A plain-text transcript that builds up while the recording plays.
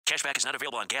Cashback is not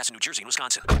available on gas in New Jersey and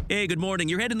Wisconsin. Hey, good morning.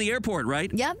 You're heading to the airport,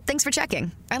 right? Yep, thanks for checking.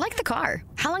 I like the car.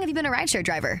 How long have you been a rideshare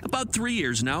driver? About 3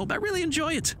 years now. I really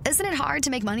enjoy it. Isn't it hard to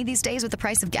make money these days with the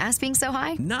price of gas being so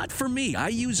high? Not for me. I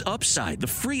use Upside, the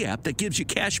free app that gives you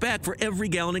cash back for every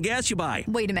gallon of gas you buy.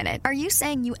 Wait a minute. Are you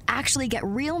saying you actually get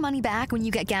real money back when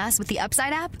you get gas with the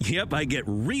Upside app? Yep, I get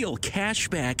real cash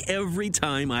back every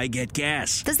time I get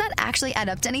gas. Does that actually add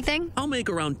up to anything? I'll make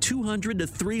around $200 to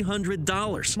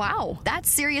 $300. Wow, that's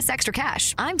serious extra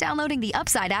cash. I'm downloading the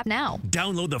Upside app now.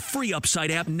 Download the free Upside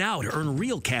app now to earn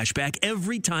real cash back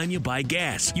every time you buy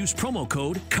gas. Use promo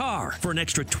code CAR for an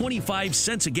extra 25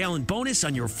 cents a gallon bonus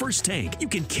on your first tank. You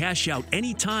can cash out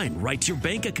anytime right to your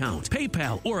bank account,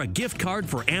 PayPal, or a gift card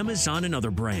for Amazon and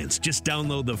other brands. Just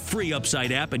download the free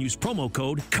Upside app and use promo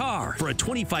code CAR for a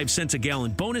 25 cents a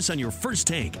gallon bonus on your first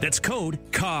tank. That's code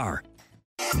CAR.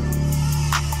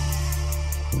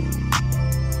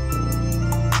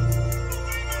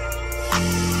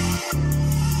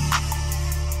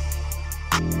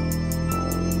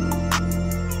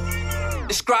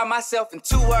 Describe myself in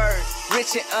 2 words,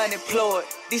 rich and unemployed.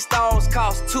 These stones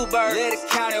cost 2 birds. Let it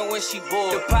count it when she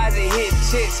bored. Deposit hit,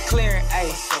 checks clearing,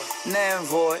 ayy, nothing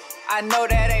void. I know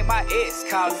that ain't my ex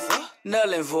calling,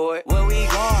 null and void. Where we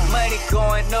going? Money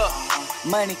going up,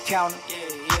 money counting.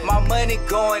 My money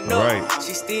going up, right.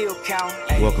 She still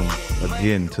counting. Welcome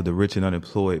again to the Rich and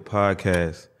Unemployed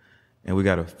podcast. And we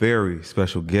got a very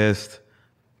special guest.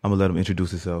 I'm gonna let him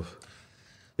introduce himself,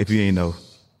 if you ain't know.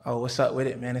 Oh, what's up with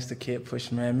it, man? It's the Kid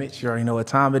Push Man Mitch. You already know what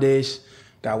time it is.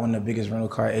 Got one of the biggest rental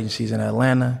car agencies in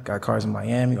Atlanta. Got cars in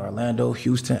Miami, Orlando,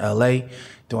 Houston, LA.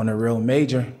 Doing a real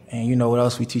major. And you know what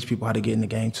else? We teach people how to get in the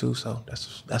game too. So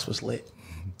that's what's lit.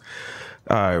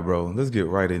 All right, bro. Let's get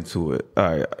right into it.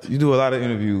 All right. You do a lot of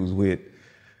interviews with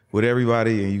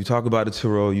everybody, and you talk about the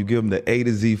Turo. You give them the A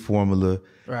to Z formula.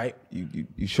 Right.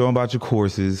 You show them about your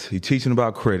courses. You teach them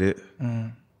about credit.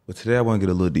 But today I want to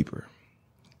get a little deeper.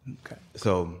 Okay.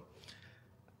 So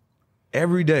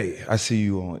every day I see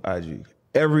you on IG.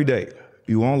 Every day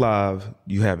you on live.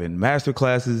 You having master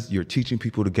classes. You're teaching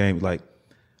people the game. Like,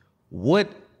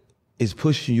 what is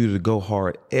pushing you to go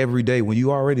hard every day when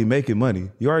you already making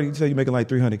money? You already say you're making like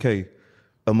 $300K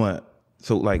a month.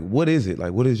 So like, what is it?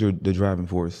 Like, what is the driving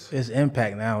force? It's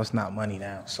impact now. It's not money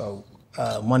now. So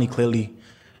money clearly.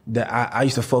 That I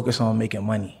used to focus on making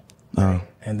money, right?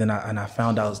 And then I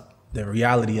found out the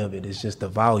reality of it is just the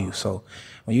value. So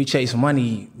when you chase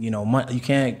money, you know, you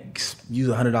can't use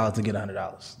 $100 to get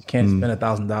 $100. You can't spend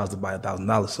 $1,000 to buy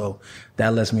 $1,000. So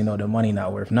that lets me know that money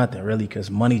not worth nothing really, because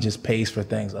money just pays for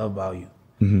things of value.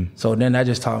 So then that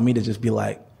just taught me to just be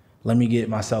like, let me get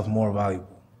myself more valuable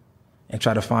and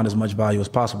try to find as much value as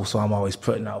possible. So I'm always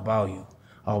putting out value,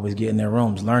 always getting in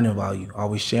rooms, learning value,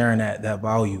 always sharing that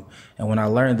value. And when I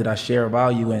learned that I share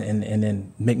value and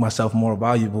then make myself more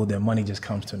valuable, then money just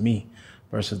comes to me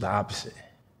versus the opposite.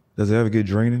 Does it ever get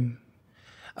draining?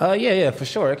 Yeah, for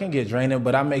sure. It can get draining,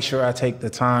 but I make sure I take the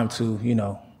time to, you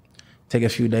know, take a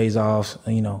few days off,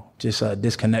 you know, just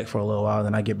disconnect for a little while,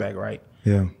 then I get back right.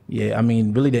 Yeah, I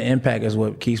mean, really the impact is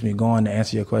what keeps me going. To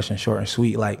answer your question short and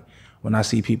sweet, like when I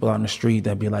see people out in the street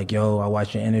that be like, yo, I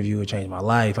watched your interview, it changed my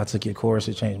life. I took your course,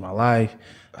 it changed my life.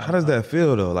 How does that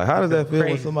feel though? Like, how does that feel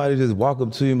when somebody just walk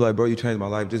up to you and be like, bro, you changed my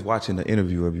life just watching the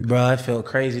interview of you? Bro, I feel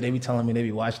crazy. They be telling me they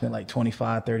be watching it like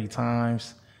 25, 30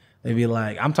 times. They be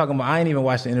like, I'm talking about, I ain't even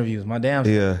watched the interviews. My damn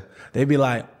self. Yeah. They be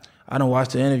like, I done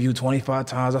watched the interview 25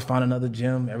 times. I find another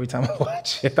gym every time I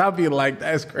watch it. I'll be like,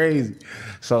 that's crazy.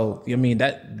 So, I mean,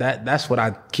 that's what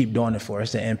I keep doing it for.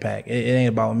 It's the impact. It ain't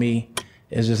about me.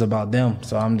 It's just about them.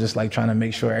 So I'm just like trying to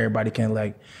make sure everybody can,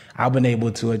 like, I've been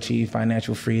able to achieve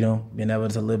financial freedom, being able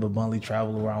to live abundantly,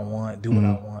 travel where I want, do what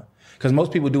I want. Because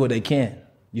most people do what they can.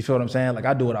 You feel what I'm saying? Like,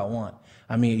 I do what I want.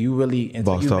 I mean, you really,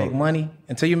 until you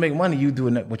make money, you do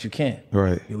what you can.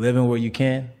 Right. You living where you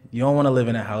can. You don't want to live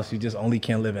in that house. You just only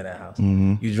can live in that house.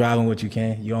 You driving what you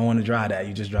can. You don't want to drive that.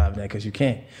 You just drive that because you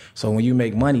can. So when you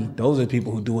make money, those are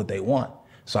people who do what they want.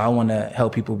 So I want to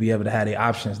help people be able to have the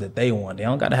options that they want. They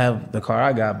don't got to have the car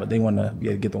I got, but they want to be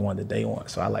able to get the one that they want.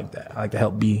 So I like that. I like to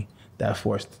help be that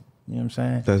force. You know what I'm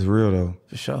saying? That's real though.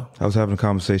 For sure. I was having a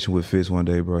conversation with Fitz one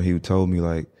day, bro. He told me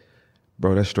like,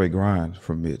 bro, that's straight grind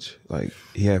from Mitch. Like,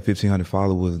 he had 1,500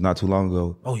 followers not too long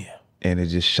ago. Oh yeah. And it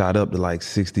just shot up to like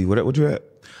 60. What you at?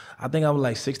 I think I was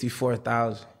like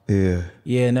 64,000. Yeah.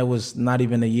 Yeah, and that was not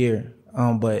even a year.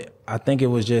 But I think it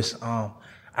was just,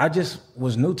 I just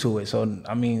was new to it. So,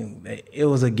 I mean, it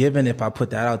was a given if I put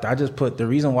that out there. I just put, the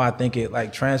reason why I think it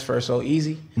like transfers so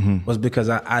easy was because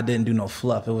I didn't do no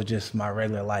fluff. It was just my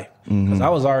regular life. Because I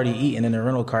was already eating in the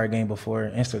rental car game before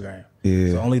Instagram. Yeah.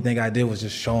 So the only thing I did was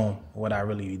just show them what I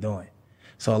really be doing.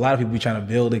 So a lot of people be trying to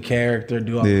build a character,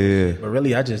 do all Yeah. but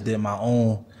really I just did my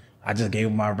own. I just gave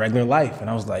them my regular life,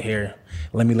 and I was like, here,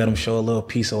 let them show a little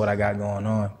piece of what I got going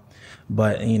on.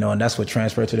 But, you know, and that's what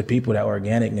transferred to the people, that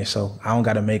organicness. So I don't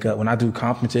got to make up. When I do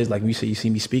conferences, like you see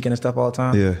me speaking and stuff all the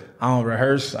time. Yeah. I don't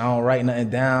rehearse. I don't write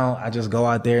nothing down. I just go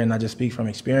out there and I just speak from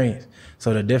experience.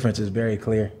 So the difference is very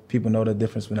clear. People know the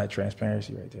difference with that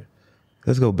transparency right there.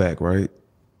 Let's go back, right?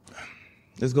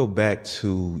 Let's go back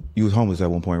to, you was homeless at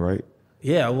one point, right?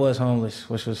 Yeah, I was homeless,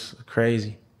 which was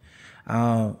crazy.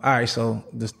 All right, so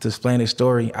to explain this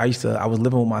story, I was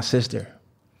living with my sister.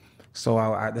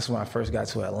 So this is when I first got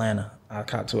to Atlanta. I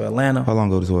got to Atlanta. How long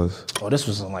ago this was? Oh, this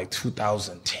was in like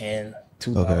 2010,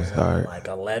 Okay, all right. like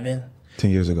 11. 10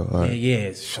 years ago, all right. Yeah,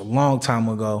 it's a long time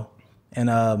ago. And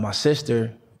my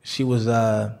sister, she was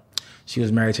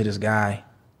married to this guy.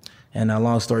 And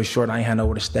long story short, I ain't had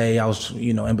nowhere to stay. I was,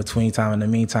 in between time, in the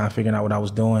meantime, figuring out what I was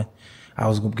doing. I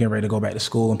was getting ready to go back to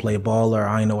school and play ball, or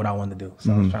I didn't know what I wanted to do.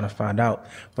 So I was trying to find out.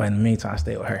 But in the meantime, I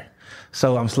stayed with her.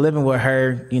 So I'm living with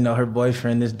her. Her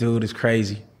boyfriend, this dude is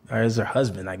crazy. Or is her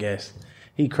husband, I guess.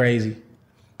 He crazy.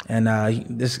 And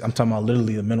I'm talking about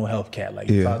literally the mental health cat. Like,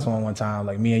 you talked to him one time,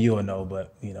 like me and you will know,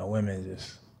 but, women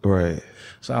just... Right.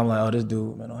 So I'm like, oh, this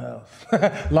dude, mental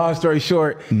health. Long story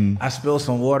short, I spilled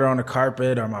some water on the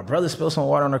carpet, or my brother spilled some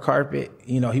water on the carpet.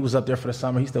 He was up there for the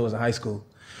summer. He still was in high school.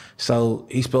 So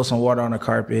he spilled some water on the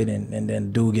carpet, and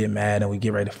then dude get mad, and we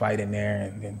get ready to fight in there,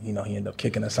 and then, he ended up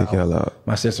kicking us out.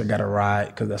 My sister got a ride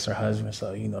because that's her husband,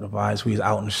 so, the vibes. We was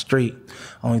out in the street.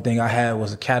 Only thing I had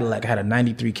was a Cadillac. I had a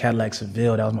 93 Cadillac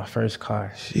Seville. That was my first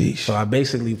car. Sheesh. So I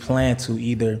basically planned to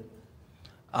either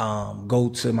go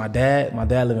to my dad. My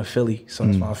dad lived in Philly, so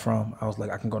that's where I'm from. I was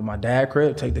like, I can go to my dad's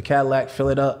crib, take the Cadillac, fill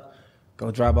it up, go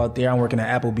drive out there. I'm working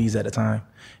at Applebee's at the time.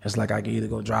 It's like I could either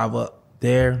go drive up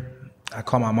there. I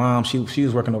called my mom. She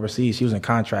was working overseas. She was in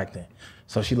contracting.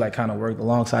 So she kind of worked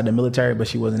alongside the military, but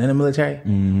she wasn't in the military.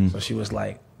 So she was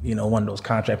like, one of those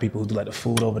contract people who do the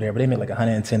food over there, but they make like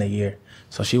 $110 a year.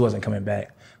 So she wasn't coming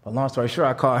back. But long story short,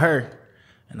 I called her.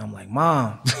 And I'm like,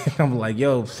 Mom, I'm like,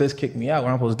 yo, sis kicked me out. What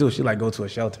am I supposed to do? She go to a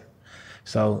shelter.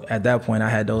 So at that point, I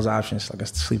had those options. Like I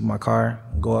sleep in my car,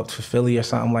 go up to Philly or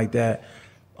something like that,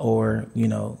 or,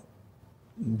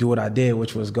 do what I did,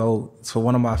 which was go to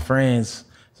one of my friends,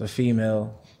 it's a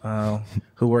female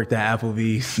who worked at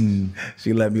Applebee's.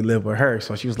 She let me live with her.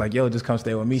 So she was like, yo, just come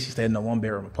stay with me. She stayed in a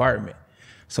 1-bedroom apartment.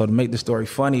 So to make the story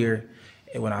funnier,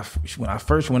 when I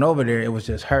first went over there, it was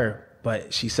just her.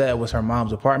 But she said it was her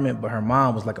mom's apartment, but her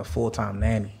mom was like a full-time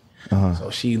nanny. So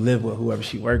she lived with whoever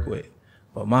she worked with.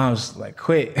 But mom's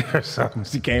quit or something.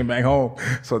 She came back home.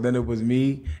 So then it was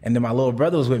me, and then my little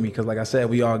brother was with me because, like I said,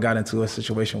 we all got into a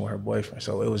situation with her boyfriend.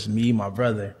 So it was me, my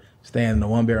brother, staying in the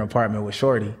 1-bedroom apartment with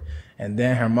Shorty. And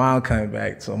then her mom came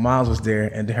back. So Moms was there,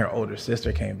 and then her older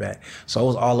sister came back. So it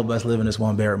was all of us living in this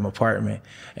 1-bedroom apartment.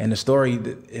 And the story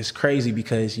is crazy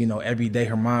because, every day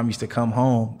her mom used to come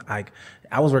home.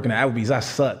 I was working at Applebee's. I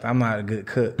sucked. I'm not a good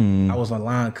cook. I was a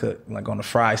line cook, on the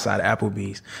fry side of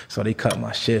Applebee's. So they cut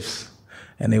my shifts.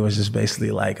 And they was just basically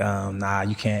nah,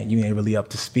 you ain't really up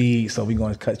to speed, so we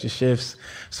going to cut your shifts.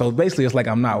 So basically it's like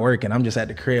I'm not working. I'm just at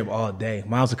the crib all day.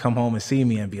 Moms would come home and see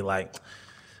me and be like,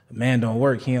 man don't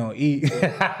work, he don't eat.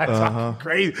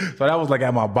 Crazy. So that was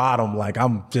at my bottom,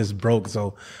 I'm just broke.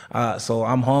 So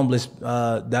I'm homeless,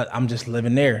 that I'm just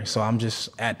living there. So I'm just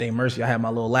at their mercy. I have my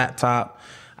little laptop.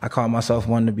 I call myself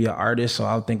wanting to be an artist, so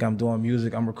I think I'm doing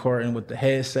music. I'm recording with the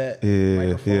headset,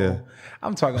 microphone. Yeah.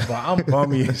 I'm talking about I'm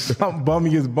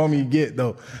bummy as bummy get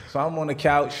though. So I'm on the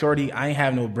couch, Shorty. I ain't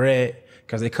have no bread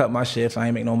because they cut my shifts. I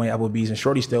ain't make no money at Applebee's, and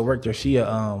Shorty still worked there. She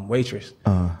a waitress,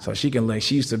 so she can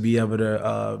she used to be able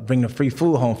to bring the free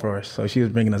food home for us. So she was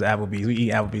bringing us Applebee's. We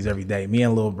eat Applebee's every day, me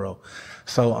and little bro.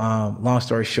 So long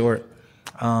story short,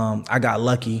 I got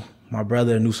lucky. My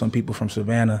brother knew some people from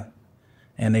Savannah.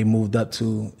 And they moved up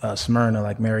to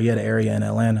Smyrna, Marietta area in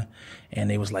Atlanta. And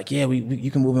they was like, yeah, you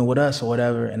can move in with us or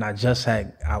whatever. And I just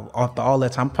after all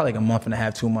that time, probably a month and a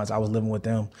half, 2 months, I was living with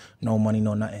them. No money,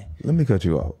 no nothing. Let me cut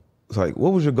you off. It's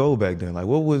what was your goal back then?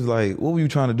 What were you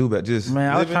trying to do back just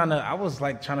Man, living? I was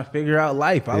trying to figure out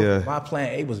life. My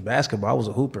plan A was basketball. I was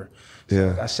a hooper. So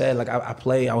like I said, I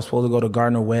played, I was supposed to go to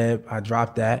Gardner Webb. I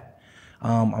dropped that.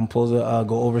 I'm supposed to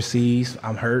go overseas.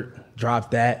 I'm hurt,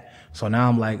 dropped that. So now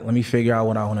I'm let me figure out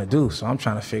what I want to do. So I'm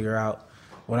trying to figure out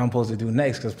what I'm supposed to do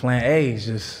next because plan A is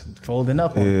just folding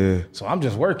up on me. So I'm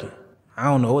just working. I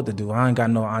don't know what to do. I ain't got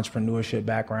no entrepreneurship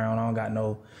background. I don't got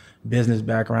no business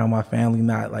background. My family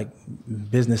not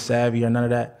business savvy or none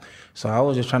of that. So I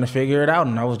was just trying to figure it out,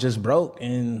 and I was just broke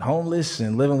and homeless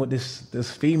and living with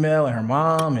this female and her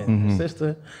mom and her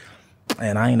sister.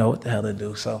 And I didn't know what the hell to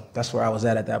do. So that's where I was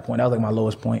at that point. That was like my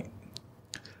lowest point.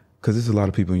 Because there's a lot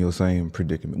of people in your same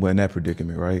predicament. Well, in that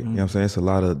predicament, right? You know what I'm saying? It's a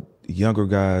lot of younger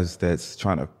guys that's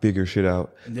trying to figure shit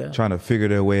out, trying to figure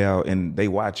their way out, and they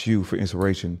watch you for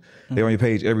inspiration. They're on your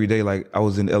page every day. Like, I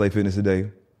was in LA Fitness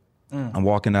today. I'm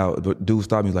walking out. The dude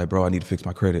stopped me. He's like, bro, I need to fix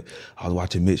my credit. I was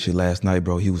watching Mitch shit last night,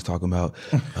 bro. He was talking about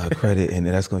credit, and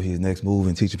that's going to be his next move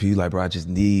and teaching people. He's like, bro, I just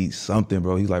need something,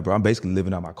 bro. He's like, bro, I'm basically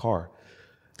living out my car.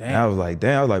 And I was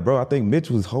like, bro, I think Mitch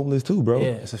was homeless too, bro. Yeah,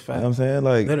 it's a fact. You know what I'm saying?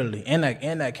 Like, literally. And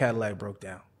that Cadillac broke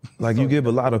down. Like, you give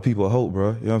a lot of people hope,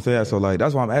 bro. You know what I'm saying? So, like,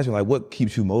 that's why I'm asking, like, what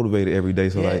keeps you motivated every day?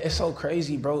 So, like, it's so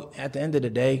crazy, bro. At the end of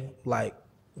the day, like,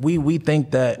 we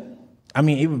think that, I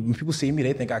mean, even when people see me,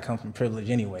 they think I come from privilege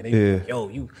anyway. They be like, yo,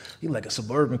 you like a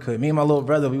suburban kid. Me and my little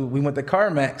brother, we went to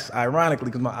CarMax,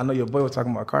 ironically, because I know your boy was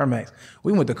talking about CarMax.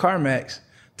 We went to CarMax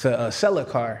to sell a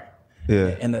car.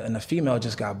 Yeah. And the female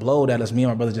just got blowed at us. Me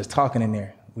and my brother just talking in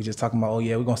there. We just talking about, oh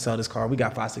yeah, we're gonna sell this car. We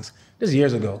got 5, 6, this is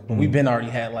years ago. But we've been already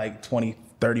had like 20,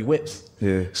 30 whips.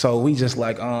 Yeah. So we just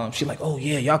like, she like, oh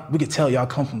yeah, y'all, we could tell y'all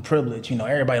come from privilege. You know,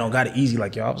 everybody don't got it easy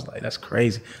like y'all. I was like, that's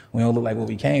crazy. We don't look like where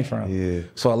we came from. Yeah.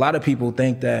 So a lot of people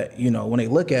think that, you know, when they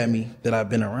look at me, that I've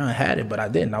been around, had it, but I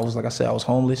didn't. I was, like I said, I was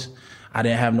homeless. I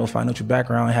didn't have no financial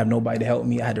background. I had nobody to help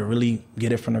me. I had to really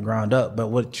get it from the ground up. But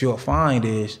what you'll find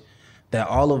is that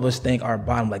all of us think our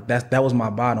bottom, like that was my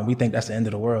bottom. We think that's the end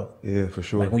of the world. Yeah, for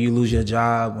sure. Like when you lose your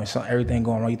job, when everything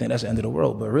going wrong, you think that's the end of the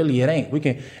world. But really it ain't.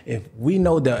 If we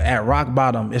know that at rock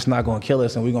bottom, it's not gonna kill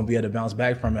us and we're gonna be able to bounce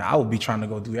back from it, I would be trying to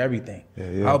go do everything.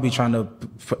 I would be trying to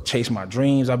chase my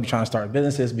dreams. I'll be trying to start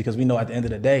businesses because we know at the end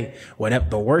of the day,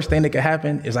 the worst thing that could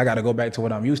happen is I gotta go back to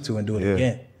what I'm used to and do it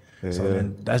again.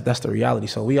 Then that's the reality.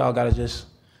 So we all gotta just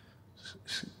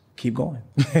keep going,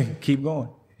 keep going.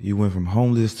 You went from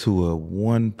homeless to a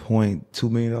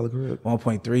 $1.2 million crib?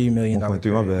 $1.3 million.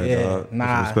 $1.3, my bad. Yeah,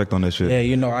 nah. Respect on that shit. Yeah,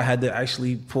 you know, I had to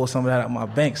actually pull some of that out of my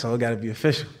bank, so it got to be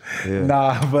official. Yeah.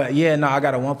 I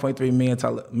got a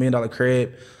 $1.3 million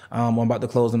crib. I'm about to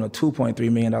close on a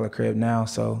 $2.3 million crib now,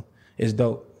 so it's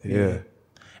dope. Yeah.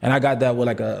 And I got that with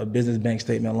like a business bank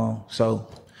statement loan. So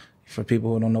for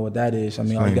people who don't know what that is, I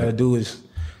mean, all you got to do is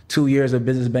 2 years of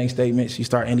business bank statements. You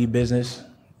start any business,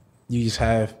 you just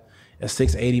have a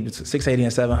 680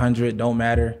 and 700, don't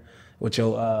matter what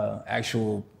your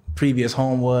actual previous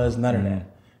home was, none of that.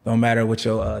 Don't matter what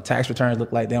your tax returns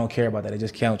look like, they don't care about that. They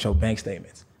just count your bank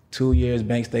statements. 2 years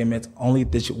bank statements, only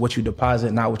what you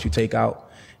deposit, not what you take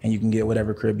out, and you can get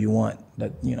whatever crib you want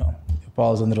that, you know,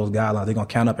 falls under those guidelines. They're gonna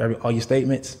count up all your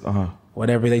statements,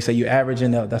 whatever they say you average in,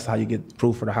 that's how you get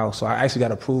approved for the house. So I actually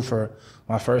got approved for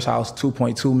my first house,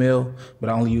 2.2 mil, but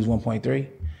I only used 1.3.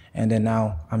 And then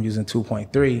now I'm using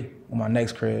 2.3 on my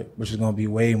next crib, which is gonna be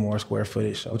way more square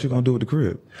footage. So what you gonna do with the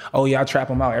crib? Oh yeah, I trap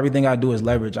them out. Everything I do is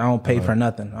leverage. I don't pay for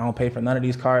nothing. I don't pay for none of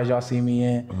these cars y'all see me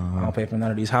in. I don't pay for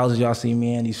none of these houses y'all see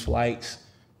me in, these flights,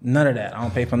 none of that. I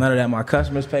don't pay for none of that. My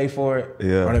customers pay for it,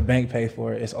 or the bank pay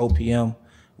for it. It's OPM.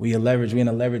 We in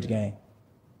a leverage game.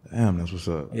 Damn, that's what's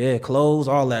up. Yeah, clothes,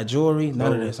 all that, jewelry,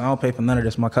 none of this. I don't pay for none of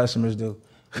this. My customers do.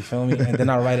 You feel me? And then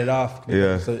I write it off.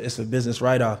 It's a business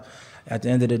write-off. At the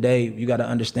end of the day, you got to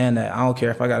understand that I don't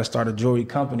care if I got to start a jewelry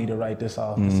company to write this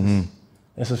off.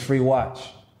 This is free watch.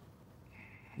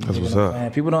 That's what's up.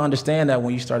 And people don't understand that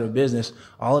when you start a business,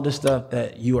 all of the stuff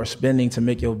that you are spending to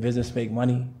make your business make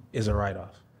money is a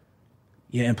write-off.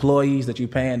 Your employees that you're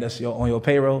paying that's on your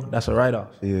payroll, that's a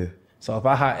write-off. Yeah. So if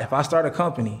I start a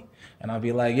company and I'll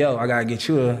be like, yo, I gotta get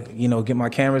you to, get my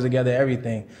cameras together,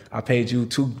 everything. I paid you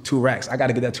two racks. I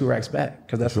gotta get that 2 racks back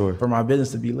because that's for my business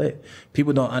to be lit.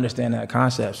 People don't understand that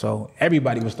concept. So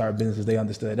everybody would start businesses, they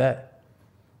understood that.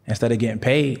 Instead of getting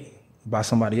paid by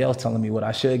somebody else telling me what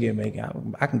I should get making,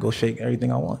 I can go shake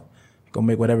everything I want. Go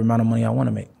make whatever amount of money I want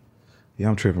to make. Yeah,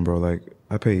 I'm tripping, bro. Like,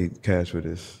 I paid cash for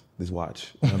this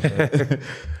watch. You know what I'm saying?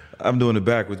 I'm doing it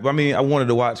backwards. But I mean, I wanted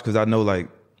to watch because I know, like,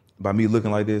 by me looking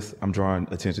like this, I'm drawing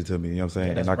attention to me. You know what I'm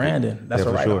saying? Yeah, that's branding. That's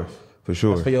for sure. For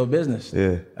sure. That's for your business.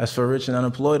 Yeah. That's for rich and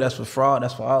unemployed. That's for fraud.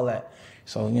 That's for all that.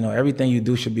 So, everything you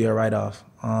do should be a write-off.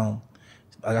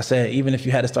 Like I said, even if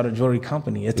you had to start a jewelry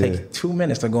company, it takes 2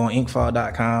 minutes to go on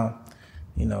inkfile.com,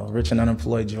 rich and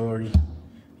unemployed jewelry.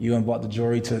 You and bought the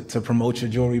jewelry to promote your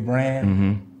jewelry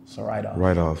brand. It's a write-off.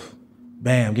 Write-off.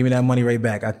 Bam, give me that money right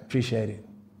back. I appreciate it.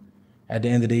 At the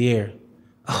end of the year,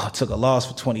 I took a loss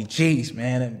for 20 G's,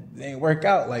 man. It didn't work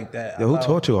out like that. Yo, who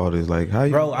taught you all this? Like, how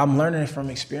you? Bro, I'm learning it from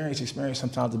experience. Experience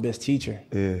sometimes the best teacher.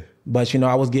 Yeah. But,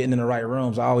 I was getting in the right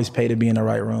rooms. I always pay to be in the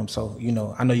right room. So,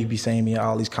 I know you be saying me at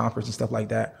all these conferences and stuff like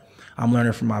that. I'm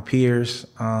learning from my peers.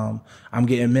 I'm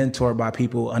getting mentored by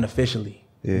people unofficially.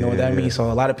 You know what that means?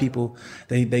 So a lot of people,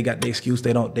 they got the excuse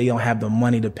they don't have the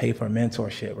money to pay for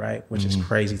mentorship, right? Which is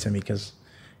crazy to me because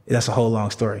that's a whole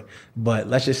long story. But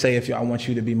let's just say I want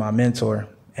you to be my mentor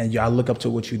and I look up to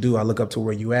what you do. I look up to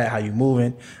where you at, how you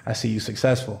moving. I see you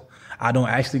successful. I don't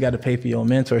actually got to pay for your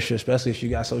mentorship, especially if you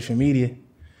got social media.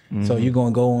 So you're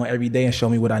going to go on every day and show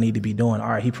me what I need to be doing. All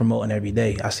right, he promoting every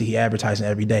day. I see he advertising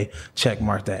every day. Check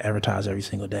mark that, advertise every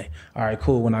single day. All right,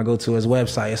 cool. When I go to his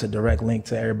website, it's a direct link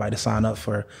to everybody to sign up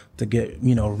to get,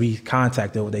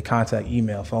 recontacted with their contact,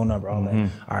 email, phone number, all that.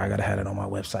 All right, I got to have it on my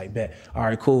website, bet. All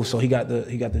right, cool. So he got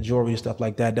the jewelry and stuff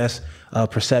like that. That's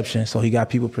perception. So he got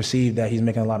people perceive that he's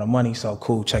making a lot of money. So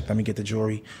cool, check, let me get the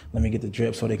jewelry, let me get the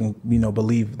drip so they can,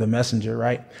 believe the messenger,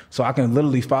 right? So I can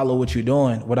literally follow what you're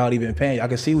doing without even paying you. I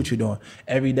can see what you're doing.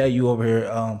 Every day you over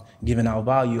here giving out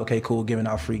value. Okay, cool, giving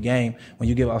out free game. When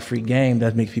you give out free game,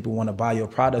 that makes people want to buy your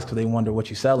products because they wonder what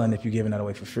you're selling if you're giving that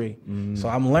away for free. So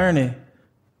I'm learning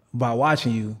by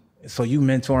watching you. So you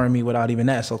mentoring me without even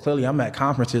that. So clearly I'm at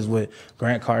conferences with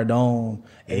Grant Cardone,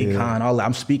 Akon, all that.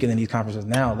 I'm speaking in these conferences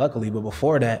now, luckily. But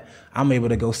before that, I'm able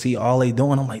to go see all they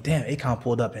doing. I'm like, damn, Akon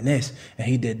pulled up in this and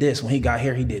he did this. When he got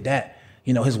here, he did that.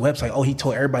 His website, he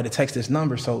told everybody to text this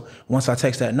number. So once I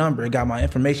text that number, it got my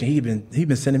information. He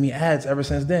been sending me ads ever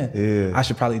since then. Yeah. I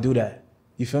should probably do that.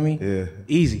 You feel me? Yeah.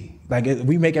 Easy. Like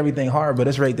we make everything hard, but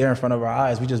it's right there in front of our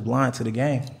eyes. We just blind to the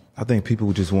game. I think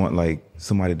people just want like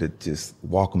somebody to just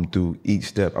walk them through each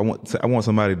step. I want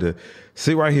somebody to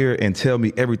sit right here and tell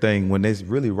me everything when it's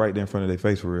really right there in front of their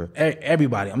face for real.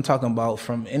 Everybody. I'm talking about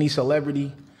from any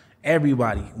celebrity,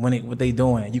 everybody, what they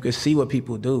doing. You can see what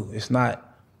people do. It's not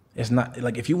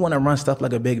like if you want to run stuff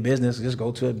like a big business, just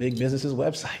go to a big business's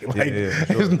website. Like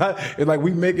sure. It's like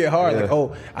we make it hard. Yeah.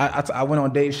 Like, I went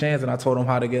on Dave Shands and I told him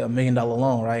how to get $1 million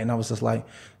loan, right? And I was just like,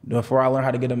 before I learned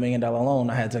how to get $1 million loan,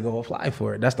 I had to go apply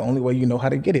for it. That's the only way you know how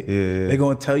to get it. Yeah. They're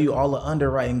going to tell you all the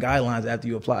underwriting guidelines after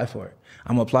you apply for it.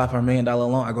 I'm going to apply for $1 million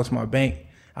loan. I go to my bank.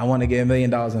 I want to get $1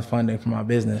 million in funding for my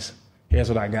business. Here's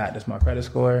what I got. This is my credit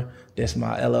score. This is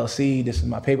my LLC. This is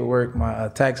my paperwork, my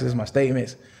taxes, my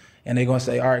statements. And they're going to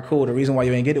say, all right, cool. The reason why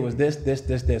you ain't get it was this.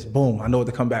 Boom. I know what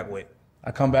to come back with. I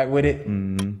come back with it.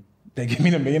 They give me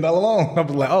the $1 million loan. I'm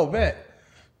like, oh, bet.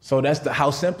 So that's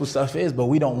how simple stuff is. But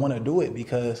we don't want to do it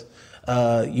because,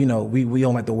 we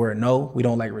don't like the word no. We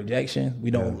don't like rejection.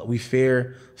 We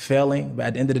fear failing. But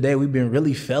at the end of the day, we've been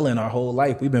really failing our whole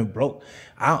life. We've been broke.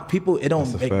 It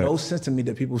don't make no sense to me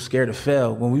that people scared to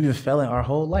fail when we've been failing our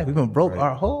whole life. We've been broke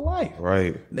our whole life.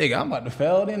 Right. Nigga, I'm about to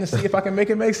fail then and see if I can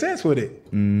make it make sense with it.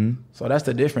 So that's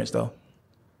the difference though.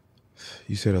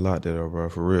 You said a lot there though, bro,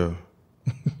 for real.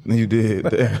 You did.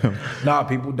 Damn. Nah,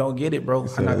 people don't get it, bro.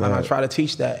 And I try to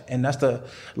teach that. And that's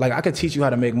I could teach you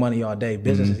how to make money all day.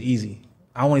 Business is easy.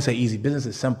 I don't want to say easy. Business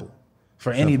is simple.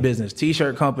 For any business.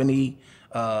 T-shirt company,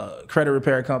 credit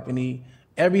repair company,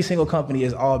 every single company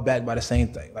is all backed by the same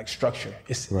thing, like structure.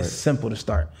 It's simple to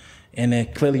start. And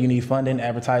then clearly you need funding,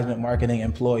 advertisement, marketing,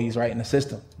 employees, right, in the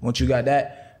system. Once you got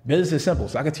that, business is simple.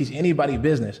 So I can teach anybody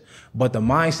business, but the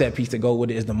mindset piece to go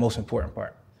with it is the most important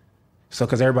part. So,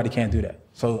 because everybody can't do that.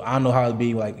 So I don't know how it'd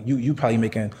be like, you probably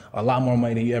making a lot more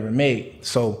money than you ever made.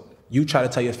 So you try to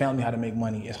tell your family how to make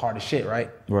money, it's hard as shit, right?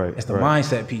 Right. It's the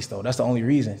mindset piece though. That's the only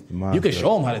reason. You can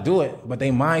show them how to do it, but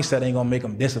their mindset ain't gonna make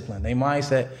them disciplined. Their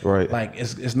mindset, like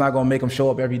it's not gonna make them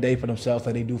show up every day for themselves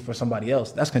like they do for somebody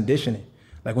else. That's conditioning.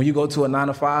 Like when you go to a 9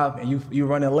 to 5 and you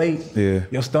running late,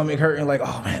 your stomach hurting, like,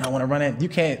 oh man, I wanna run in. You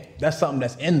can't, that's something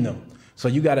that's in them. So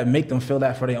you gotta make them feel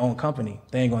that for their own company.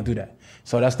 They ain't gonna do that.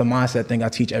 So that's the mindset thing I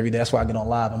teach every day. That's why I get on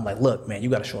live. I'm like, look, man, you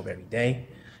gotta show up every day.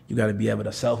 You got to be able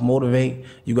to self-motivate.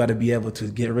 You got to be able to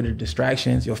get rid of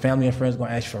distractions. Your family and friends going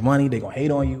to ask you for money. They're going to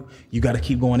hate on you. You got to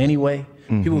keep going anyway.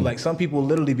 People some people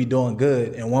literally be doing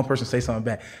good and one person say something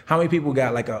bad. How many people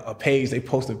got like a page, they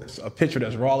post a picture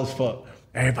that's raw as fuck.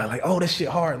 Everybody like, oh, this shit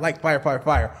hard. Like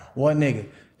fire. One nigga,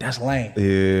 that's lame.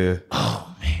 Yeah.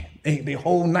 Oh, man. They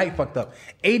whole night fucked up.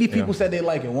 80 people said they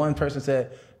like it. One person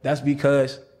said that's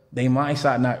because they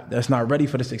mindset that's not ready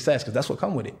for the success because that's what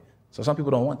come with it. So some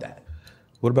people don't want that.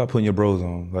 What about putting your bros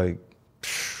on? Like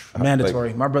mandatory.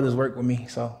 Like, my brothers work with me,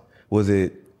 so.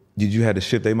 Did you have to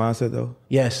shift their mindset though?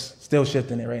 Yes, still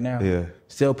shifting it right now. Yeah.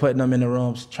 Still putting them in the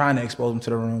rooms, trying to expose them to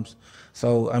the rooms.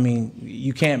 So, I mean,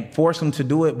 you can't force them to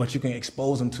do it, but you can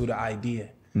expose them to the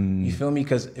idea. You feel me?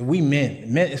 Because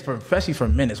men, especially for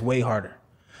men, it's way harder.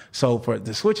 So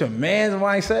to switch a man's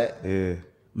mindset,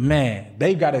 man,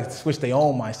 they got to switch their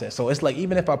own mindset. So it's like,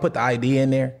 even if I put the idea in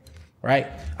there, right?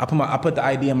 I put the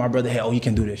idea in my brother head, oh, you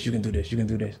can do this, you can do this, you can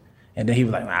do this. And then he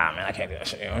was like, nah, man, I can't do that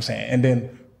shit. You know what I'm saying? And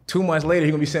then 2 months later,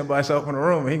 he's going to be sitting by himself in the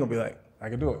room and he's going to be like, I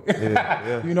can do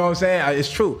it. You know what I'm saying?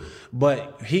 It's true.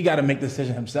 But he got to make the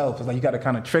decision himself. It's like you got to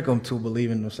kind of trick him to believe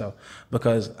in himself.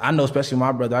 Because I know, especially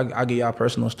my brother, I'll give y'all a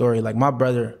personal story. Like my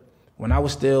brother, when I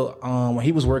was still, when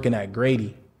he was working at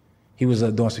Grady, he was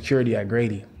doing security at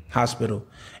Grady Hospital.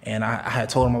 And I had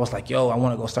told him, I was like, yo, I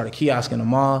want to go start a kiosk in the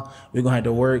mall. We're going to have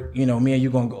to work, me and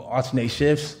you going to go alternate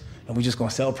shifts. And we just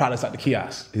gonna sell products at the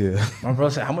kiosk. Yeah. My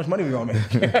brother said, "How much money we gonna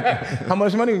make? How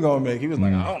much money we gonna make?" He was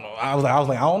like, "I don't know." I was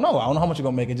like, "I don't know. I don't know how much you're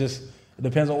gonna make. It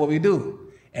depends on what we do."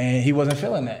 And he wasn't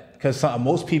feeling that because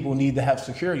most people need to have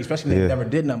security, especially if they never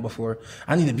did nothing before.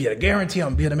 I need to be able to guarantee I'm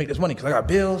gonna be able to make this money because I got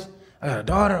bills, I got a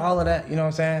daughter, all of that. You know what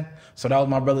I'm saying? So that was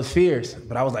my brother's fears.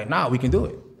 But I was like, "Nah, we can do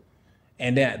it."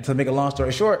 And then to make a long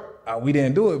story short, we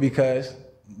didn't do it because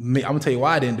I'm gonna tell you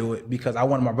why I didn't do it, because I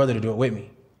wanted my brother to do it with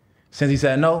me. Since he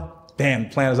said no, damn, the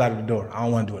plan is out of the door. I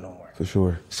don't want to do it no more. For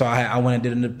sure. So I went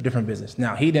and did a different business.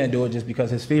 Now, he didn't do it just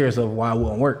because his fears of why it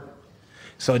wouldn't work.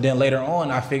 So then later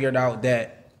on, I figured out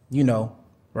that,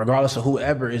 regardless of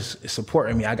whoever is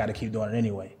supporting me, I got to keep doing it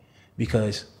anyway.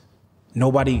 Because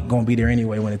nobody going to be there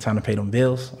anyway when it's time to pay them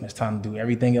bills, when it's time to do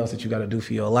everything else that you got to do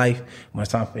for your life, when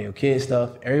it's time to pay your kids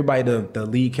stuff. Everybody the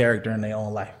lead character in their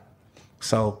own life.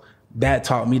 So that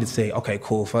taught me to say, okay,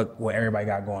 cool, fuck what everybody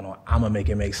got going on. I'm going to make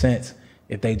it make sense.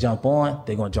 If they jump on,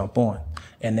 they're going to jump on.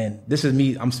 And then this is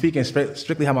me. I'm speaking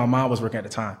strictly how my mom was working at the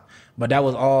time. But that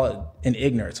was all in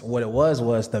ignorance. What it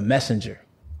was the messenger,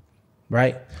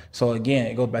 right? So again,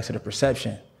 it goes back to the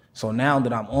perception. So now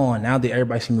that I'm on, now that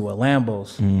everybody see me with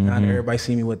Lambos, now that everybody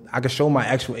see me with, I can show my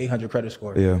actual 800 credit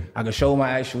score. Yeah. I can show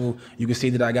my actual, you can see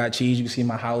that I got cheese, you can see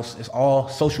my house. It's all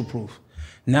social proof.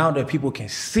 Now that people can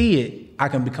see it, I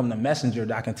can become the messenger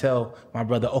that I can tell my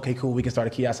brother, okay, cool, we can start a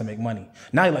kiosk and make money.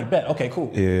 Now you're like, bet, okay,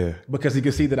 cool. Yeah. Because he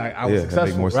can see that I was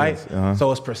successful, right? Uh-huh.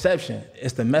 So it's perception,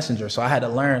 it's the messenger. So I had to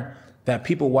learn that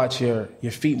people watch your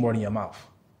feet more than your mouth.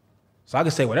 So I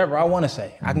can say whatever I want to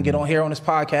say. I can get on here on this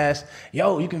podcast.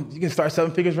 Yo, you can start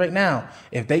 7 figures right now.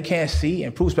 If they can't see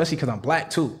and prove, especially because I'm black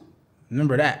too.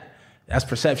 Remember that. That's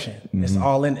perception. It's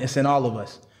in all of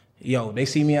us. Yo, they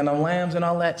see me on them lambs and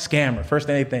all that, scammer, first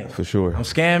thing they think. For sure. I'm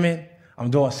scamming, I'm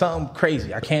doing something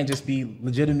crazy. I can't just be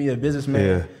legitimately a businessman.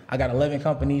 Yeah. I got 11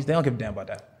 companies, they don't give a damn about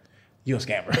that. You're a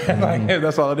scammer. Like,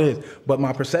 that's all it is. But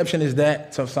my perception is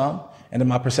that to some, and then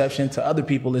my perception to other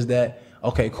people is that,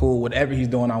 okay, cool, whatever he's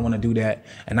doing, I want to do that.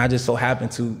 And I just so happen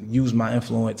to use my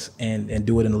influence and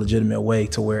do it in a legitimate way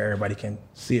to where everybody can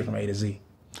see it from A to Z.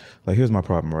 Like, here's my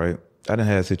problem, right? I done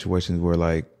had situations where,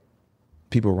 like,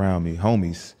 people around me,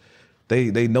 homies,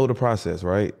 They know the process,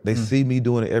 right? They see me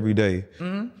doing it every day,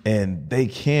 and they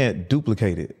can't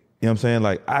duplicate it. You know what I'm saying?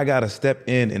 Like, I got to step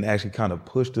in and actually kind of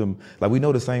push them. Like, we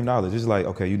know the same knowledge. It's like,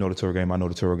 okay, you know the tour game, I know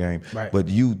the tour game. Right. But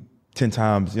you 10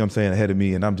 times, you know what I'm saying, ahead of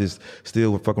me, and I'm just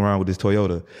still fucking around with this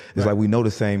Toyota. It's like we know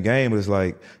the same game, but it's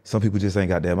like some people just ain't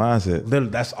got that mindset. Literally,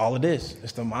 that's all it is.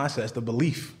 It's the mindset. It's the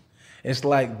belief. It's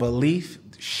like belief.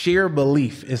 Sheer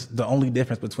belief is the only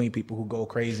difference between people who go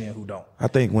crazy and who don't. I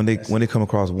think when they come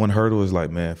across one hurdle, it's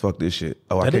like, man, fuck this shit.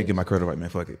 Oh, I can't get my credit right, man,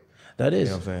 fuck it. That is. You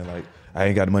know what I'm saying? Like, I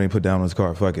ain't got the money to put down on this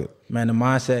car, fuck it. Man, the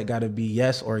mindset got to be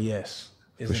yes or yes.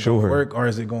 Is For it sure. Gonna work or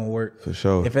is it going to work? For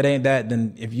sure. If it ain't that,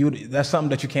 then that's something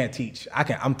that you can't teach.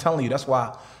 I'm telling you, that's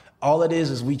why all it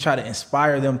is we try to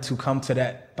inspire them to come to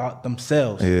that thought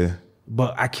themselves. Yeah.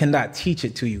 But I cannot teach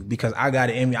it to you because I got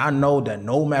it in me. I know that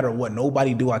no matter what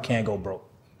nobody do, I can't go broke.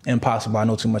 Impossible. I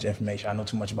know too much information. I know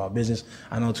too much about business.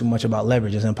 I know too much about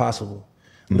leverage. It's impossible.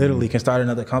 Literally can start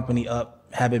another company up,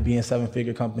 have it be a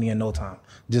 7-figure company in no time,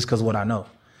 just because what I know.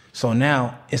 So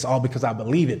now it's all because I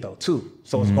believe it though too.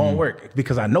 So it's going to work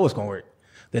because I know it's going to work.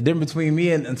 The difference between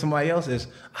me and somebody else is,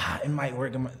 it might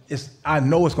work. I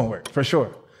know it's going to work for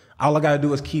sure. All I got to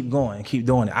do is keep going and keep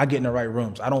doing it. I get in the right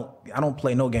rooms. I don't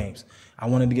play no games. I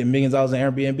wanted to get millions of dollars in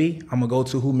Airbnb. I'm going to go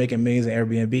to who making millions in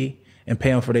Airbnb and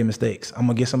pay them for their mistakes. I'm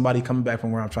going to get somebody coming back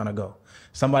from where I'm trying to go.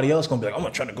 Somebody else going to be like,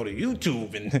 I'm trying to go to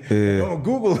YouTube and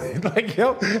Google it. Like,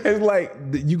 yo, it's like,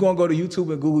 you going to go to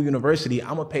YouTube and Google University.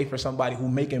 I'm going to pay for somebody who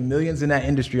making millions in that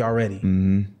industry already.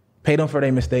 Pay them for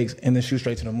their mistakes and then shoot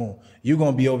straight to the moon. You're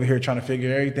going to be over here trying to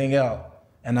figure everything out.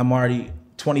 And I'm already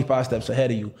 25 steps ahead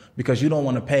of you because you don't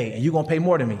want to pay and you're going to pay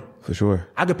more than me. For sure.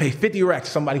 I could pay 50 racks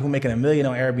to somebody who making $1 million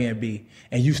on Airbnb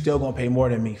and you still going to pay more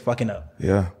than me fucking up.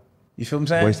 Yeah. You feel what I'm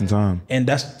saying? Wasting time. And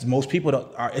that's, most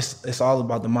people it's all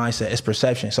about the mindset. It's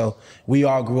perception. So we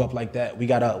all grew up like that.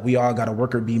 We all got a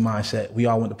worker bee mindset. We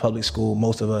all went to public school,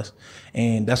 most of us.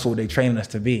 And that's what they training us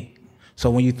to be. So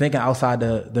when you're thinking outside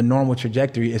the normal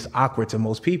trajectory, it's awkward to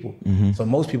most people. So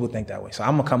most people think that way. So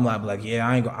I'm gonna come out and be like, yeah,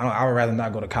 I would rather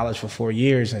not go to college for 4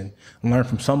 years and learn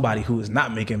from somebody who is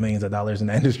not making millions of dollars in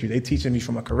the industry. They teaching me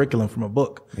from a curriculum, from a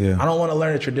book. Yeah. I don't want to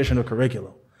learn a traditional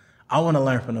curriculum. I want to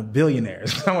learn from the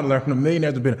billionaires. I want to learn from the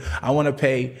millionaires. I want to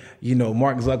pay,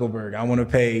 Mark Zuckerberg. I want to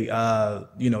pay,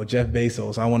 Jeff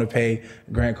Bezos. I want to pay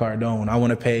Grant Cardone. I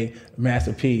want to pay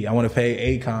Master P. I want to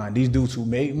pay Akon. These dudes who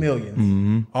made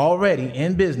millions already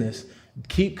in business,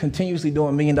 keep continuously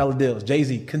doing $1 million deals.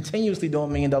 Jay-Z continuously doing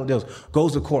 $1 million deals,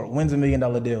 goes to court, wins $1 million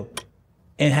deal,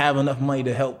 and have enough money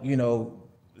to help,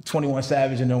 21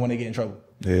 Savage and then when they get in trouble.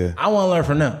 Yeah. I want to learn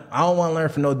from them. I don't want to learn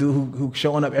from no dude who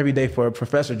showing up every day for a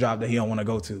professor job that he don't want to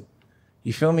go to.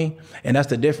 You feel me? And that's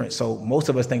the difference. So most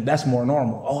of us think that's more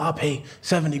normal. Oh, I'll pay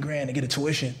 $70,000 to get a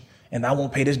tuition, and I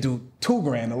won't pay this dude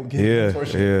 $2,000 to get a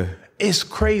tuition. Yeah. It's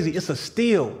crazy. It's a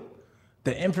steal.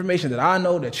 The information that I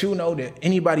know, that you know, that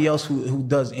anybody else who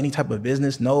does any type of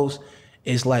business knows,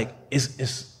 is like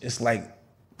it's like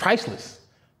priceless.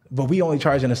 But we only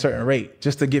charging a certain rate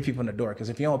just to get people in the door. Because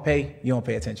if you don't pay, you don't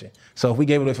pay attention. So if we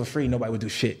gave it away for free, nobody would do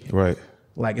shit. Right.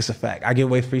 Like, it's a fact. I give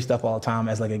away free stuff all the time.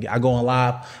 I go on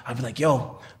live. I'll be like,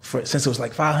 yo, since it was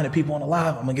like 500 people on the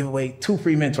live, I'm gonna give away 2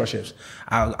 free mentorships.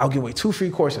 I'll give away 2 free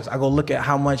courses. I go look at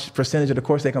how much percentage of the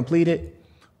course they completed,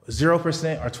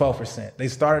 0% or 12%. They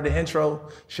started the intro.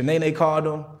 Shanae called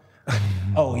them.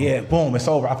 Oh yeah, boom, it's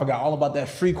over. I forgot all about that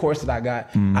free course that I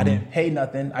got. I didn't pay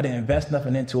nothing. I didn't invest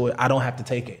nothing into it. I don't have to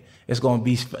take it. It's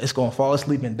gonna fall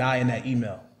asleep and die in that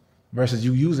email versus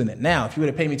you using it. Now, if you would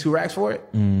have paid me 2 racks for it,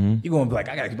 you're gonna be like,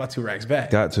 I gotta get my 2 racks back.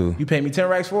 Got to. You pay me 10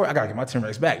 racks for it, I gotta get my 10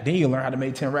 racks back. Then you learn how to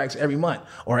make 10 racks every month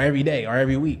or every day or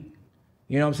every week.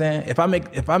 You know what I'm saying? If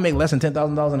I make less than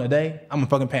 $10,000 in a day, I'm gonna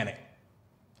fucking panic.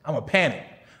 I'm gonna panic.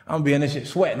 I'm gonna be in this shit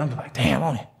sweating. I'm gonna be like, damn,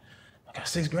 I got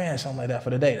 $6,000, something like that for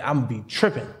the day. I'm gonna be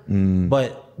tripping.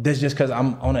 But that's just because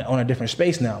I'm on a different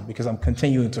space now, because I'm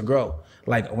continuing to grow.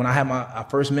 Like when I had my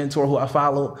first mentor who I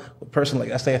followed, a person,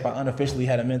 like I say, if I unofficially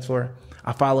had a mentor,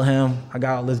 I follow him, I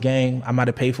got all this game, I might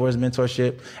have paid for his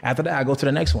mentorship. After that, I go to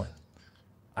the next one.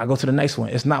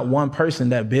 It's not one person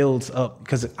that builds up,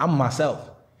 because I'm myself.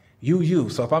 You.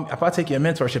 So if I take your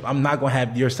mentorship, I'm not gonna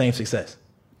have your same success.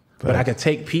 But I could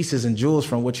take pieces and jewels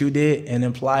from what you did and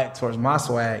apply it towards my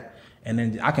swag. And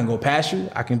then I can go past you,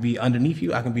 I can be underneath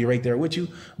you, I can be right there with you.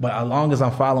 But as long as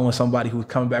I'm following somebody who's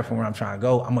coming back from where I'm trying to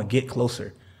go, I'm gonna get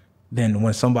closer than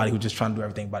when somebody who's just trying to do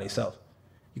everything by themselves.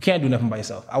 You can't do nothing by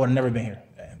yourself. I would have never been here.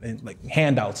 Like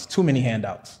handouts, too many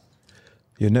handouts.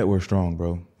 Your network's strong,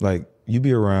 bro. Like you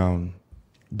be around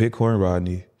Bitcoin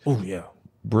Rodney. Oh yeah.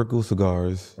 Brickle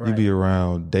Cigars. Right. You be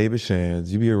around David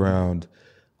Shands. You be around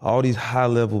all these high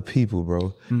level people,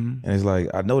 bro. And it's like,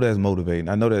 I know that's motivating.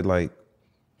 I know that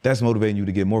that's motivating you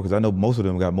to get more, because I know most of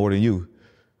them got more than you.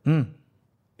 You know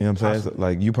what I'm saying? So,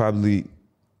 like you probably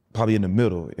in the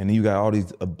middle, and then you got all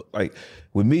these like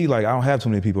with me, like I don't have too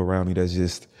many people around me that's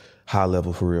just high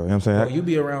level for real. You know what I'm saying? Well, you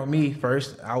be around me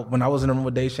first. When I was in the room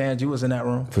with Dave Shands, you was in that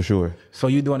room. For sure. So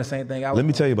you doing the same thing I was Let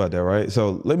me tell you about that, right?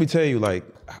 So let me tell you, like,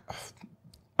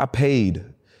 I paid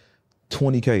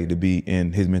 $20K to be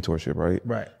in his mentorship, right?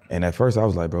 Right. And at first I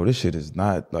was like, bro, this shit is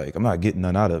not, like, I'm not getting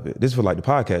none out of it. This is for like the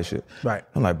podcast shit. Right.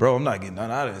 I'm like, bro, I'm not getting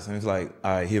none out of this. And it's like,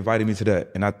 all right, he invited me to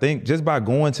that. And I think just by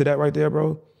going to that right there,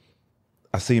 bro,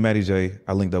 I seen Matty J,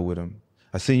 I linked up with him.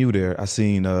 I seen you there. I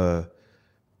seen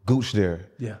Gooch there.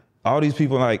 Yeah. All these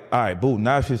people like, all right, boom,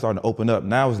 now shit's starting to open up.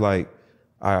 Now it's like,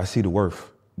 all right, I see the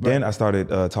worth. Right. Then I started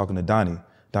talking to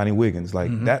Donnie Wiggins.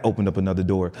 Like, that opened up another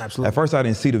door. Absolutely. At first I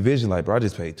didn't see the vision. Like, bro, I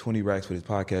just paid 20 racks for this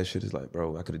podcast shit. It's like,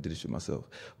 bro, I could have did this shit myself.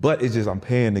 But it's just, I'm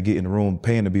paying to get in the room,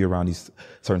 paying to be around these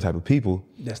certain type of people.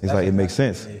 It's like, it makes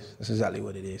sense. That's exactly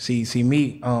what it is. See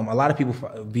me, a lot of people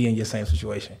be in your same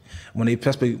situation.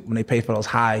 Especially when they pay for those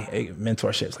high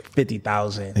mentorships, like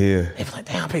 50,000. Yeah. They be like,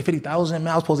 damn, I paid 50,000,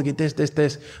 man, I was supposed to get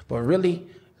this. But really,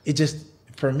 it just,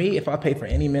 for me, if I pay for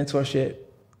any mentorship,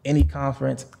 any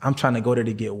conference, I'm trying to go there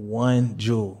to get one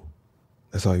jewel.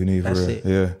 That's all you need for real. That's it.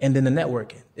 Yeah. And then the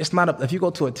networking. It's not if you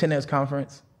go to a 10X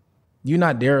conference, you're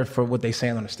not there for what they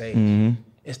saying on the stage.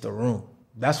 It's the room.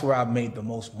 That's where I've made the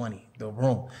most money, the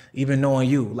room. Even knowing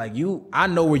you, like I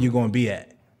know where you're going to be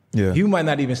at. Yeah. You might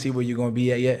not even see where you're going to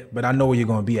be at yet, but I know where you're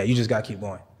going to be at. You just got to keep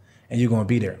going, and you're going to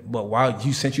be there. But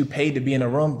since you paid to be in a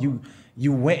room,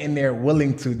 you went in there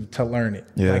willing to learn it.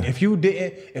 Yeah. Like if you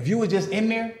was just in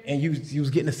there and you was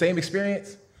getting the same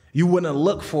experience, you wouldn't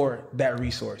look for that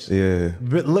resource. Yeah.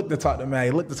 Look to talk to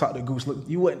Maggie, look to talk to Goose.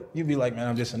 You'd be like, man,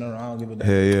 I'm just in there, I don't give a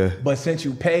damn. Yeah. But since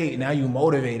you paid, now you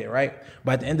motivated, right?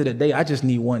 But at the end of the day, I just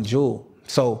need one jewel.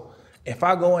 So if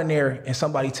I go in there and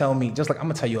somebody tell me, just like I'm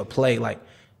gonna tell you a play, like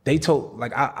they told,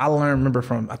 like, I learned, remember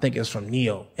from, I think it was from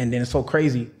Neo. And then it's so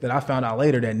crazy that I found out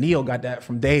later that Neo got that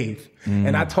from Dave.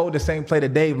 And I told the same play to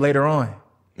Dave later on.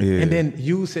 Yeah. And then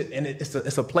use it, and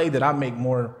it's a play that I make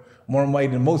more money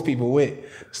than most people with.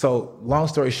 So long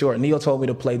story short, Neo told me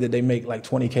to play that they make like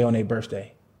 20K on their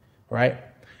birthday, right?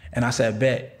 And I said,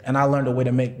 bet. And I learned a way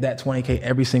to make that 20K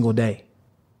every single day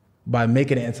by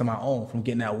making it into my own, from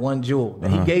getting that one jewel that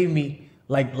he gave me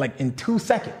like in 2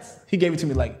 seconds. He gave it to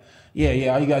me like,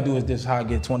 yeah, all you gotta do is this is how I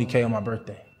get 20K on my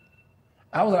birthday.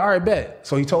 I was like, all right, bet.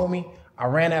 So he told me, I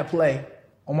ran that play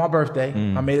on my birthday.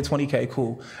 I made it 20K,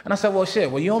 cool. And I said, well,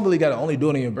 shit, you don't really gotta only do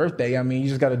it on your birthday. I mean, you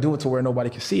just gotta do it to where nobody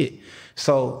can see it.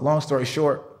 So long story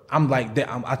short, I'm like,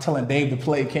 I'm telling Dave to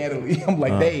play candidly. I'm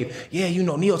like, Dave, yeah,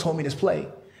 Neo told me this play.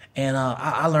 And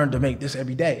I learned to make this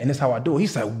every day. And this is how I do it. He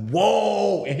said,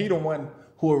 whoa. And he the one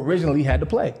who originally had to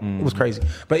play. It was crazy.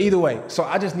 But either way, so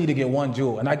I just need to get one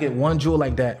jewel. And I get one jewel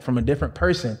like that from a different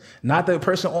person, not the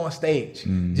person on stage.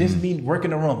 Just me working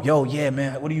the room. Yo, yeah,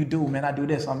 man, what do you do? Man, I do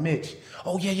this. I'm Mitch.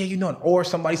 Oh, yeah, you know. Or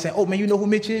somebody saying, oh, man, you know who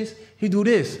Mitch is? He do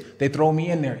this. They throw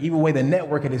me in there. Either way, the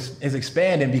network is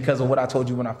expanding because of what I told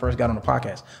you when I first got on the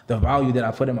podcast, the value that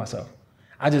I put in myself.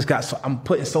 I'm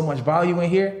putting so much value in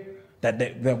here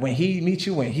that when he meets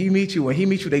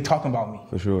you, they talking about me.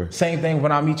 For sure. Same thing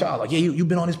when I meet y'all. Like, yeah, you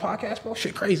been on this podcast, bro?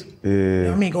 Shit crazy. Yeah. You know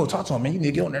what I mean? Go talk to him, man. You need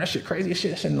to get on there. That shit crazy. That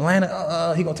shit in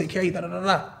Atlanta. He gonna take care of you.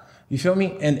 Da. You feel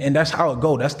me? And that's how it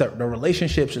go. That's the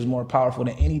relationships is more powerful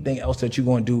than anything else that you're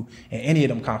gonna do in any of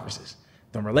them conferences.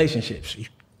 The relationships.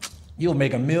 You'll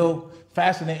make a meal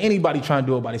faster than anybody trying to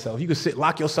do it by themselves. You can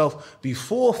lock yourself, be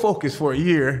full focus for a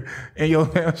year and your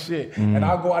damn shit. And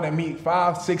I'll go out and meet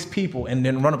 5-6 people and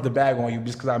then run up the bag on you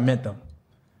just because I meant them.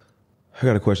 I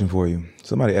got a question for you.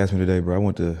 Somebody asked me today, bro, I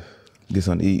went to get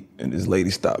something to eat and this lady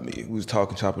stopped me. We was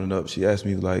talking, chopping it up. She asked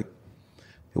me like,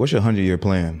 what's your 100-year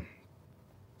plan?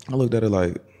 I looked at her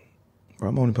like, bro,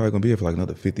 I'm only probably gonna be here for like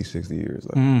another 50, 60 years.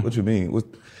 Like, what you mean?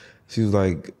 She was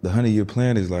like, the 100-year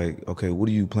plan is like, okay, what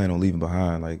do you plan on leaving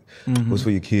behind? Like, what's for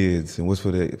your kids and what's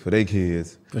for their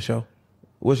kids? For sure.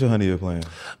 What's your 100-year plan?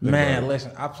 Man,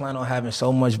 listen, I plan on having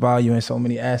so much value and so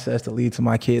many assets to leave to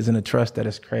my kids and the trust that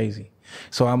is crazy.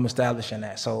 So I'm establishing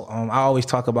that. So I always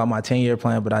talk about my 10-year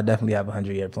plan, but I definitely have a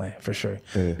 100-year plan for sure.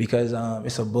 Yeah. Because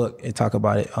it's a book. It talk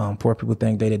about it. Poor people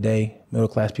think day to day. Middle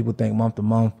class people think month to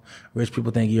month. Rich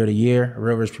people think year to year.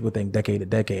 Real rich people think decade to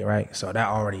decade, right? So that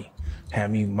already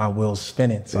had my wheels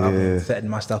spinning. So I've been setting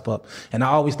my stuff up. And I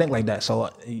always think like that. So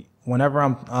whenever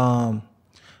I'm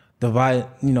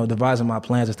devising my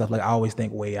plans and stuff, like I always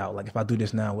think way out. Like if I do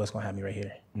this now, what's gonna have me right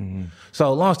here?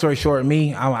 So long story short,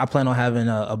 I plan on having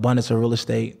an abundance of real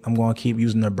estate. I'm gonna keep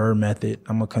using the Bird method.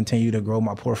 I'm gonna continue to grow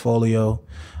my portfolio.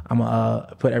 I'm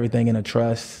gonna put everything in a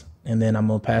trust, and then I'm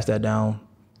gonna pass that down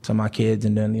to my kids,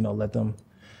 and then let them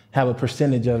have a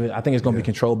percentage of it. I think it's gonna be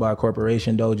controlled by a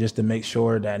corporation though, just to make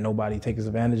sure that nobody takes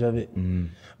advantage of it.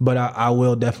 But I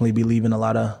will definitely be leaving a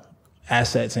lot of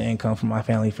assets and income for my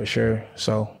family for sure.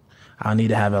 So I need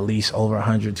to have at least over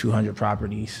 100, 200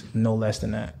 properties, no less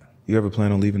than that. You ever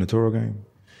plan on leaving the Toro game?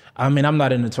 I mean, I'm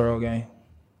not in the Toro game.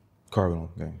 Car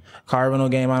rental game. Car rental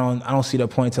game, I don't see the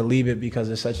point to leave it because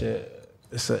it's such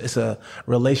it's a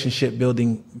relationship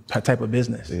building type of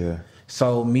business. Yeah.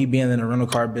 So me being in the rental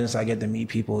car business, I get to meet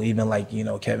people, even like,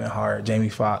 Kevin Hart, Jamie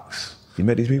Foxx. You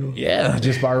met these people? Yeah,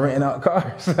 just by renting out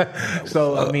cars.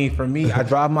 So, I mean, for me, I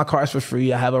drive my cars for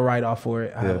free. I have a write-off for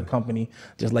it. I have a company.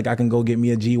 Just like I can go get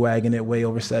me a G-Wagon that weigh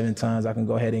over 7 tons. I can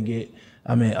go ahead and get,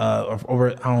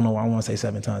 over, I don't know, I want to say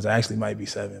 7 tons. It actually might be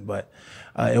 7, but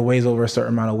it weighs over a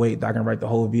certain amount of weight that I can write the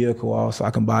whole vehicle off. So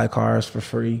I can buy cars for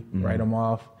free, write them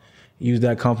off, use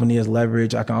that company as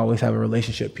leverage. I can always have a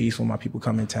relationship piece when my people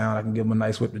come in town. I can give them a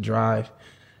nice whip to drive.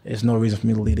 There's no reason for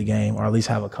me to lead a game or at least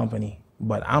have a company.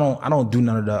 But I don't do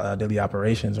none of the daily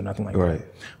operations or nothing like that.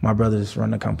 My brothers run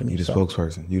the company. You the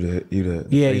spokesperson. You the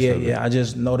Yeah. I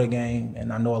just know the game,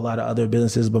 and I know a lot of other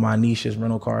businesses, but my niche is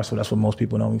rental cars, so that's what most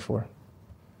people know me for.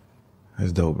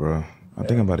 That's dope, bro. I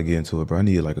think I'm about to get into it, bro. I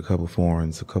need like a couple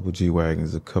foreigns, a couple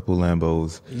G-Wagons, a couple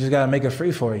Lambos. You just gotta make it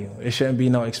free for you. It shouldn't be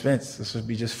no expense. It should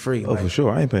be just free. Oh, for sure.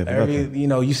 I ain't paying for nothing.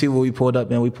 You see what we pulled up,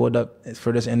 and we pulled up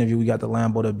for this interview. We got the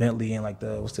Lambo, the Bentley, and like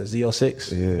the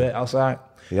Z06 outside.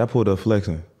 Yeah, I pulled up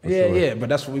flexing. Yeah, but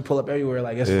that's what we pull up everywhere.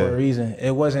 Like, it's for a reason.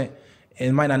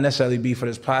 It might not necessarily be for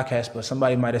this podcast, but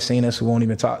somebody might have seen us who won't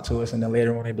even talk to us. And then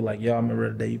later on, they'd be like, yo, I remember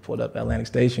the day you pulled up Atlantic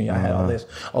Station. Y'all had all this.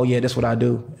 Oh, yeah, that's what I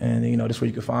do. And, this is where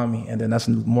you can find me. And then that's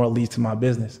more leads to my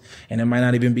business. And it might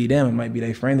not even be them. It might be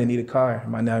their friend that need a car. It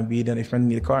might not be their friend that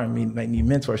need a car. It might need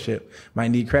mentorship. Might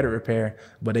need credit repair.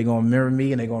 But they're going to remember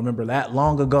me, and they're going to remember that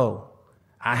long ago,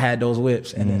 I had those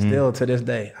whips, and then still to this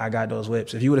day, I got those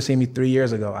whips. If you would have seen me 3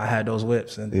 years ago, I had those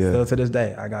whips, and still to this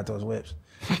day, I got those whips.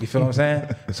 You feel what I'm saying?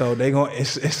 So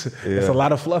it's a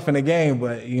lot of fluff in the game,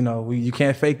 but you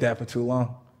can't fake that for too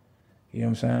long. You know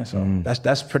what I'm saying? So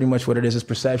that's pretty much what it is. It's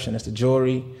perception. It's the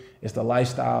jewelry. It's the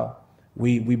lifestyle.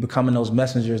 We becoming those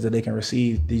messengers that they can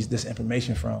receive this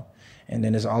information from. And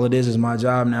then all it is my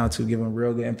job now to give them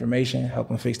real good information, help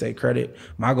them fix their credit.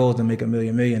 My goal is to make a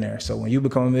millionaire. So when you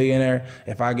become a millionaire,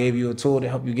 if I gave you a tool to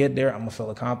help you get there, I'm gonna feel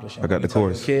accomplished. I got the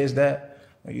course. Tell your kids that,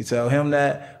 when you tell him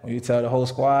that, when you tell the whole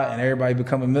squad, and everybody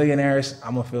becoming millionaires,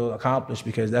 I'm gonna feel accomplished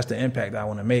because that's the impact I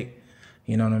want to make.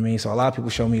 You know what I mean? So a lot of people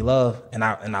show me love, and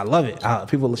I love it.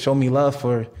 People show me love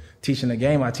for teaching the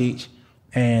game I teach,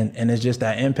 and it's just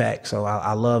that impact. So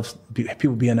I love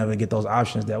people being able to get those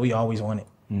options that we always wanted.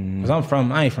 Because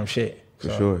I ain't from shit. For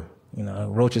sure.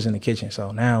 Roaches in the kitchen.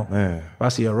 So now, if I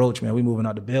see a roach, man, we moving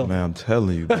out the building. Man, I'm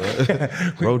telling you, bro.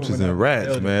 Roaches and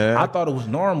rats, man. I thought it was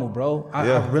normal, bro.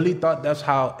 I really thought that's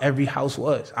how every house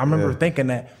was. I remember thinking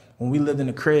that when we lived in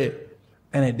the crib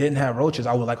and it didn't have roaches,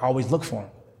 I would always look for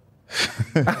them.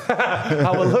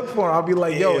 I would look for them. I'll be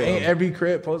like, yo, ain't every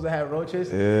crib supposed to have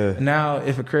roaches? Yeah. Now,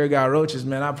 if a crib got roaches,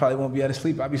 man, I probably won't be able to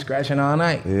sleep. I'll be scratching all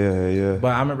night. Yeah.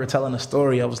 But I remember telling a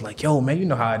story. I was like, yo, man, you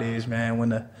know how it is, man.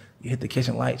 When you hit the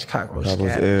kitchen lights, cockroaches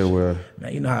everywhere.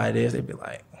 Man, you know how it is. They'd be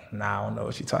like, nah, I don't know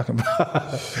what you're talking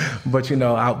about. But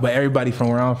but everybody from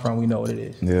where I'm from, we know what it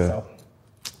is. Yeah. So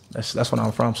that's what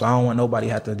I'm from. So I don't want nobody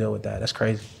to have to deal with that. That's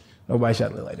crazy. Nobody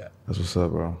should live like that. That's what's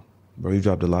up, bro. Bro, you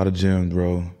dropped a lot of gems,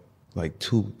 bro. Like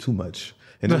too much.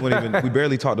 And then we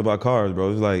barely talked about cars,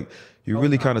 bro. It's like you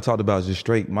really kind of talked about just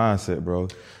straight mindset, bro.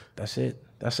 That's it.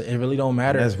 It really don't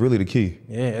matter. And that's really the key.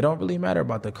 Yeah, it don't really matter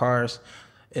about the cars.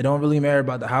 It don't really matter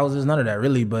about the houses, none of that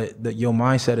really, but your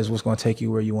mindset is what's going to take you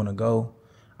where you want to go.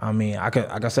 I mean, like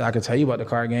I said, I could tell you about the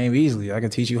car game easily. I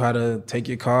could teach you how to take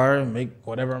your car and make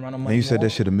whatever amount of money. And you said that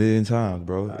shit 1,000,000 times,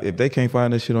 bro. If they can't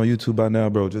find that shit on YouTube by now,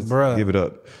 bro, just give it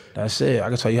up. That's it. I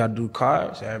can tell you how to do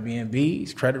cars,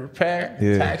 Airbnbs, credit repair,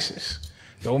 taxes.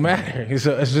 Don't matter. It's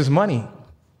just money.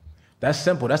 That's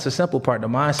simple. That's the simple part. The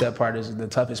mindset part is the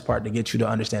toughest part to get you to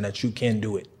understand that you can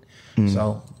do it.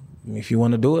 So if you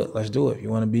want to do it, let's do it. You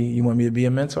want me to be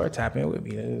a mentor? Tap in with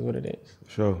me. That is what it is.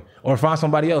 Sure. Or find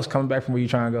somebody else coming back from where you're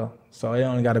trying to go. So it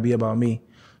only got to be about me.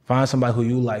 Find somebody who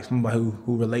you like, somebody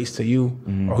who relates to you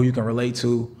or who you can relate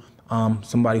to,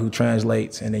 somebody who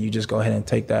translates, and then you just go ahead and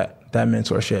take that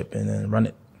mentorship and then run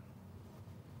it.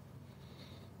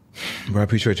 Bro, I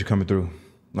appreciate you coming through.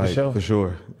 For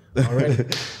sure. Already.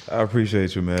 I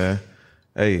appreciate you, man.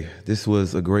 Hey, this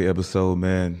was a great episode,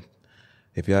 man.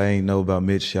 If y'all ain't know about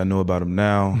Mitch, y'all know about him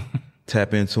now.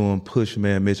 Tap into him. Push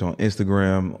Man Mitch on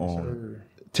Instagram, on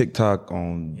TikTok,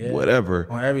 on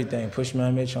whatever. On everything. Push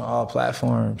Man Mitch on all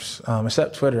platforms,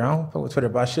 except Twitter. I don't fuck with Twitter,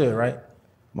 but I should, right?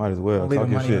 Might as well. I'm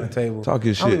leaving money on the table. Talk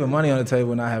your shit. I'm leaving money on the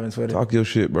table not having Twitter. Talk your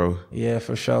shit, bro. Yeah,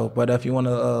 for sure. But if you want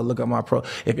to look up my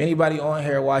if anybody on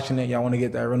here watching it, y'all want to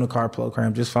get that rental car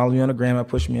program, just follow me on the gram at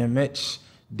Push Me and Mitch.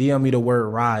 DM me the word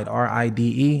RIDE,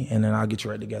 RIDE, and then I'll get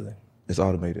you right together. It's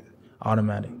automated.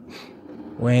 Automatic.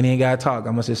 We ain't even got to talk.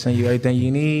 I'm going to just send you everything you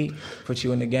need, put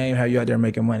you in the game, have you out there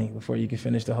making money before you can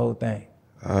finish the whole thing.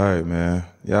 All right, man.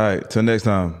 All right. Till next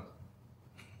time.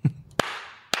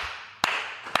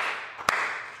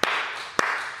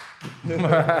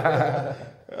 That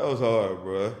was hard,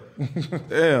 bro.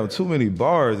 Damn, too many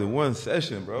bars in one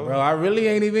session, bro. Bro, I really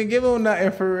ain't even give him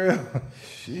nothing for real.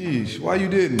 Sheesh, why you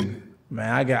didn't? Man,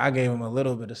 I gave him a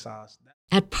little bit of sauce.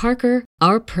 At Parker,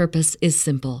 our purpose is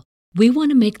simple. We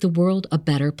want to make the world a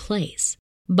better place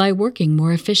by working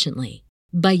more efficiently,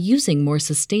 by using more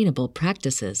sustainable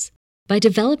practices, by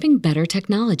developing better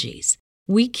technologies.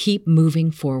 We keep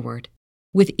moving forward.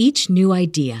 With each new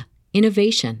idea,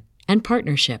 innovation, and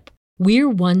partnership, we're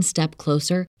one step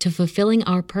closer to fulfilling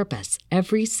our purpose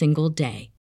every single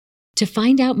day. To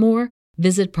find out more,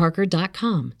 visit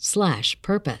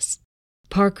parker.com/purpose.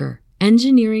 Parker,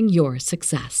 engineering your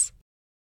success.